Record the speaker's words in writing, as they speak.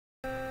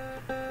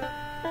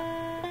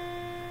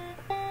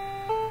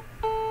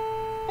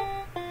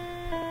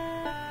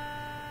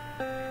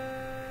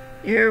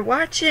You're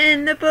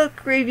watching The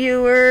Book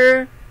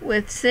Reviewer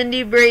with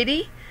Cindy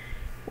Brady,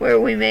 where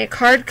we make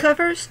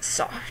hardcovers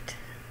soft.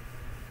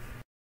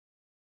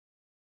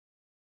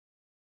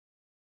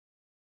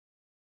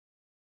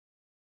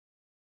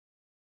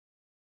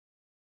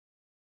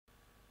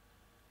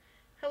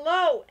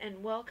 Hello,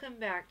 and welcome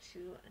back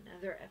to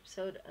another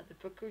episode of The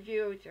Book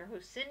Reviewer with your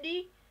host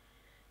Cindy.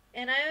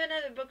 And I have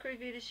another book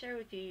review to share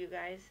with you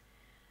guys.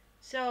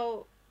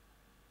 So,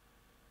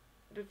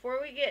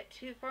 before we get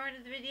too far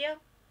into the video,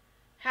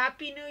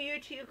 Happy New Year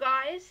to you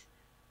guys.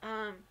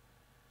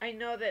 I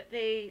know that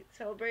they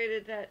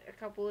celebrated that a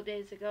couple of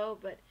days ago,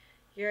 but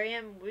here I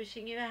am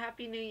wishing you a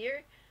Happy New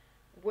Year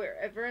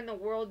wherever in the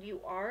world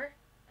you are.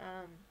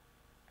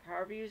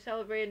 However you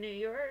celebrate New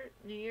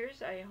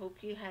Year's, I hope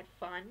you had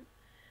fun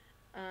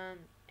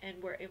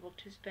and were able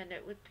to spend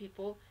it with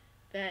people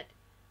that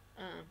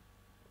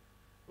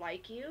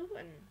like you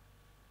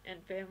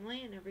and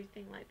family and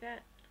everything like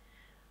that.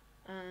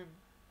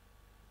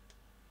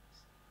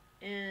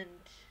 And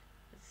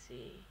let's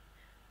see.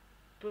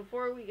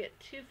 Before we get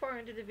too far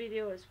into the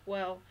video as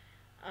well,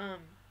 I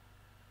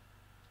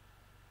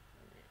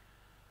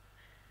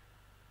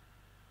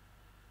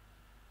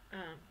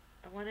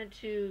wanted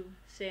to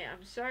say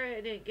I'm sorry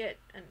I didn't get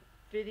a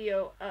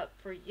video up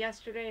for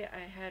yesterday.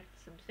 I had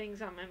some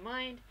things on my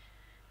mind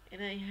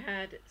and I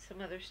had some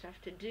other stuff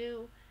to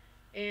do,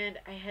 and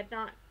I had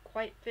not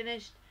quite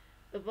finished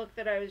the book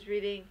that I was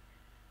reading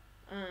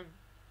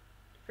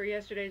for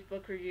yesterday's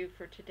book review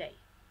for today.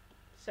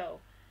 So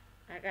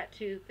I got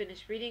to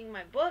finish reading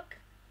my book,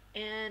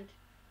 and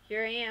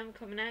here I am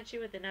coming at you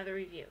with another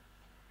review.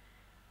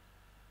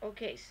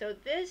 Okay, so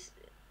this,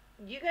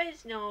 you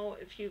guys know,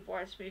 if you've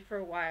watched me for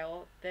a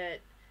while,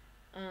 that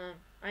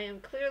I am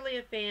clearly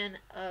a fan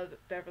of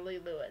Beverly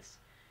Lewis.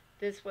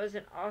 This was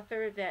an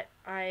author that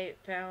I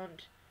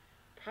found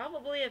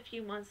probably a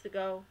few months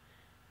ago,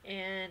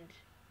 and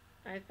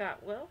I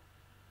thought, well,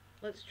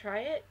 let's try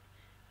it.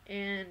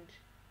 And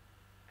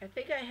I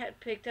think I had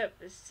picked up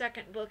the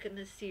second book in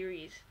the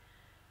series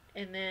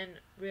and then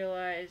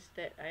realized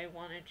that I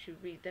wanted to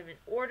read them in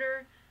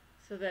order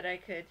so that I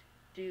could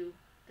do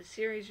the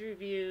series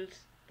reviews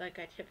like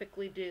I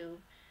typically do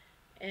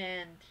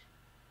and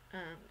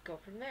go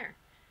from there.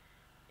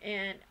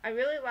 And I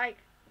really like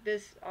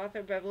this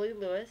author, Beverly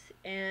Lewis,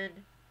 and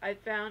I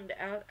found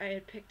out I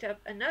had picked up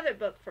another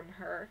book from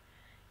her.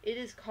 It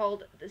is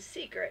called The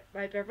Secret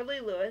by Beverly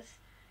Lewis,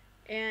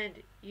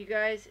 and you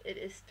guys, it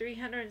is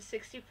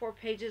 364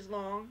 pages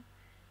long,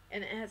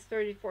 and it has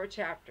 34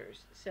 chapters.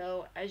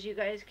 So, as you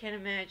guys can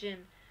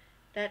imagine,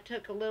 that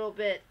took a little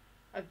bit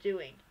of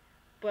doing.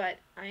 But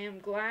I am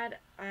glad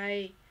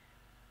I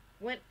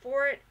went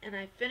for it, and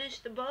I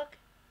finished the book,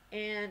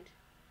 and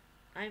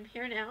I'm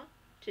here now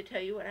to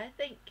tell you what I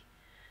think.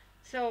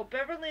 So,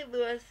 Beverly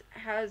Lewis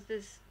has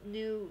this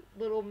new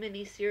little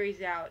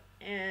mini-series out,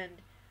 and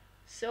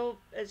so,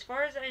 as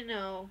far as I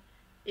know,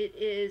 it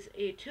is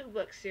a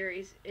 2-book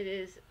series. It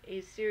is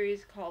a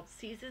series called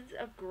Seasons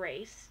of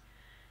Grace,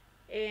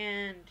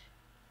 and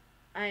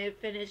I have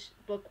finished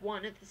book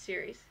 1 of the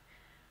series.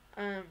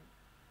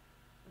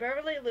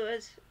 Beverly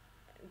Lewis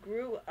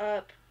grew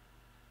up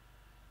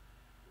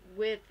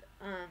with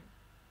an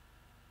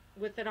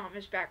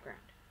Amish background.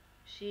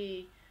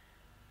 She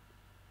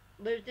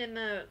lived in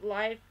the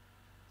life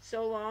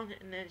so long,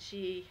 and then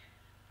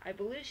I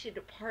believe she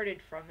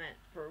departed from it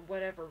for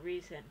whatever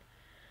reason.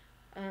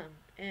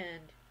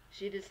 And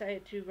she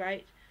decided to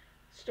write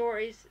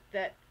stories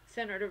that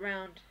centered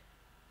around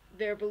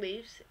their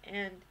beliefs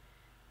and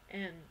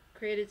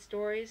created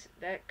stories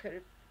that could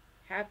have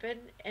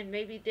happened and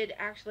maybe did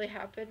actually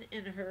happen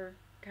in her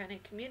kind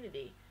of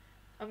community.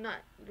 I'm not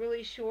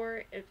really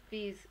sure if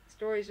these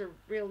stories are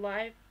real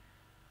life.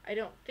 I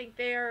don't think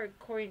they are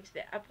according to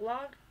the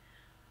epilogue,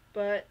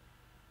 but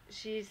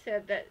she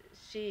said that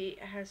she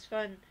has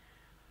fun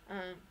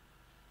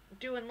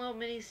doing little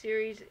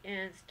mini-series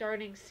and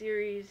starting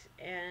series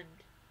and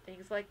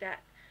things like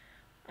that.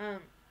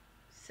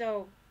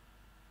 So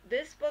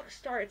this book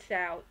starts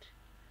out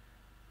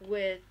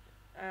with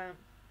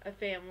a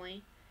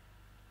family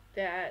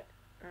that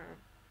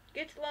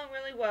gets along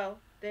really well.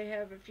 They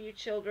have a few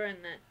children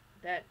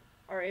that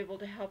are able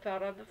to help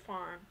out on the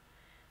farm,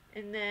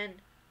 and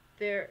then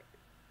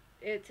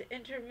it's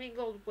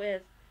intermingled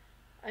with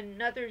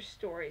another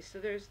story. So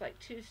there's like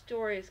 2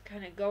 stories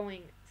kind of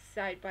going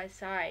side by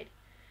side,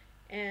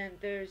 and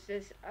there's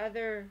this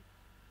other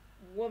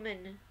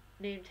woman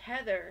named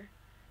Heather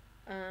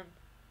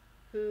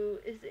who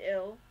is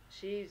ill.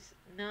 She's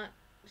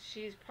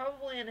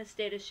probably in a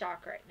state of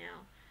shock right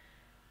now,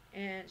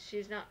 and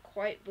she's not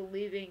quite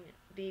believing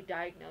the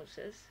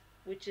diagnosis,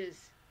 which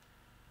is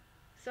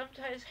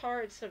sometimes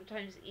hard,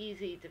 sometimes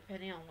easy,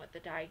 depending on what the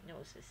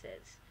diagnosis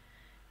is.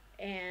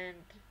 And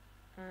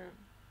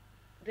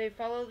they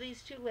follow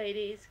these 2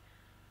 ladies,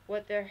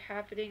 what their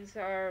happenings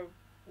are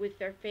with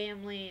their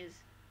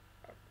families,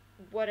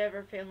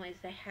 whatever families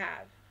they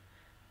have.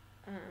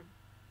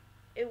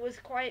 It was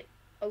quite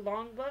a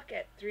long book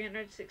at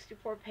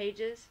 364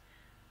 pages,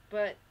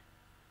 but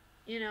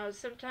you know,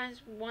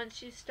 sometimes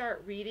once you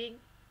start reading,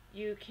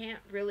 you can't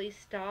really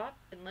stop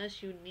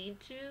unless you need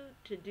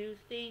to do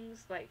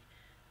things like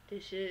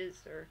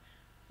dishes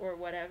or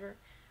whatever.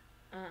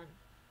 Um,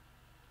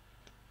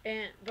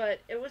 but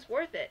it was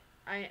worth it.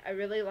 I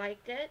really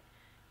liked it,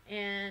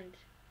 and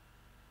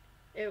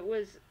it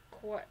was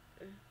quite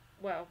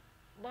well.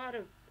 A lot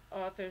of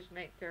authors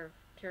make their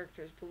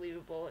characters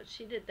believable, and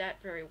she did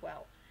that very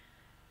well.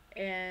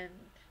 And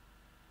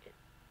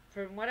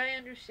from what I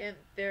understand,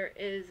 there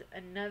is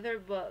another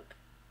book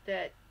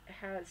that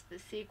has the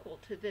sequel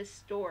to this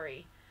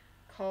story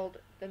called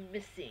The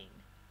Missing,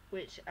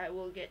 which I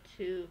will get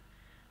to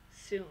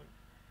soon.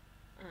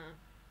 Um,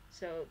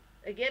 so,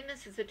 again,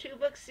 this is a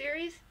 2-book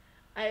series.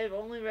 I have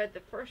only read the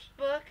first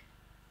book.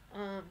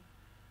 Um,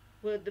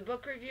 would the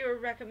book reviewer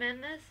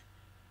recommend this?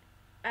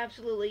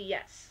 Absolutely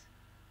yes.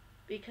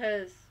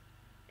 Because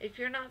if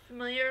you're not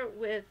familiar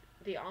with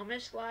the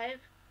Amish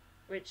life,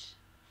 which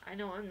I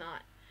know I'm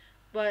not,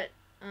 but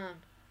um,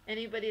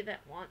 anybody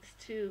that wants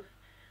to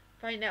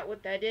find out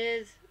what that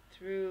is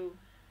through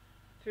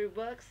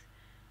books,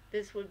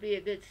 this would be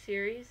a good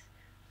series.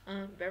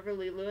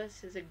 Beverly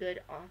Lewis is a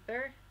good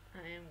author.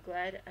 I am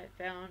glad I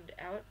found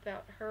out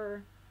about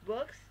her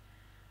books.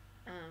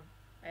 Um,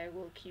 I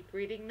will keep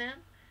reading them,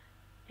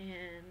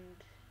 and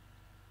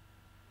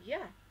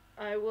yeah,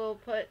 I will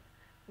put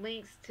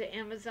links to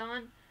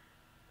Amazon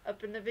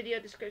up in the video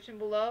description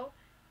below,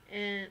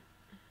 and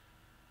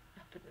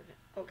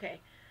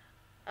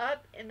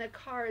up in the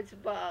cards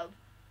above.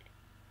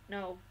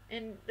 No,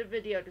 in the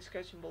video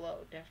description below,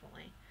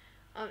 definitely.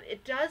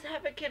 It does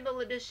have a Kindle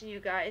edition, you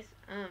guys.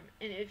 And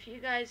if you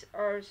guys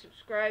are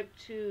subscribed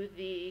to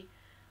the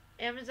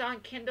Amazon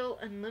Kindle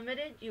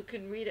Unlimited, you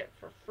can read it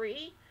for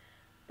free.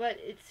 But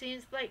it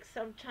seems like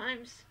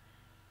sometimes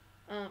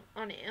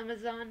on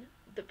Amazon,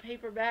 the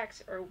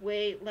paperbacks are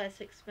way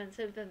less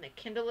expensive than the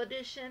Kindle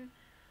edition,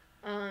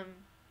 um,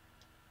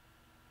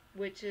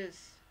 which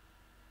is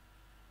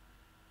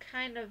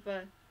kind of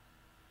a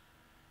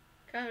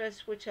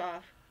switch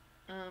off.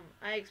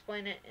 I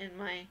explain it in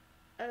my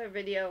other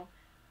video,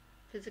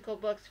 physical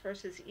books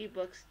versus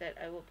ebooks, that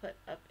I will put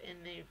up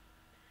in the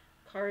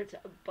cards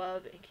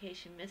above in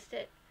case you missed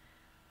it.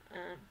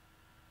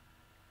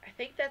 I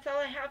think that's all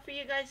I have for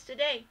you guys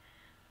today.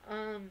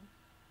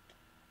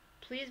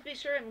 Please be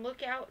sure and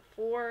look out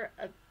for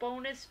a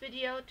bonus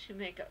video to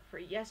make up for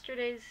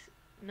yesterday's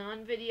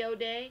non-video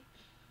day,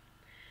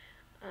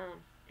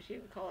 if you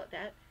can call it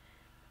that.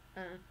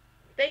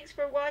 Thanks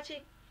for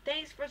watching.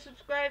 Thanks for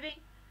subscribing.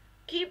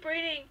 Keep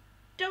reading.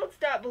 Don't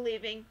stop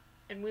believing.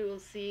 And we will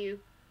see you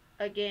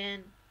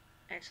again,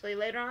 actually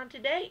later on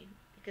today,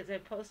 because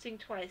I'm posting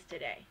twice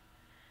today.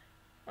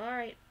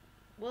 Alright.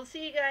 We'll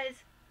see you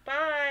guys.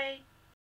 Bye.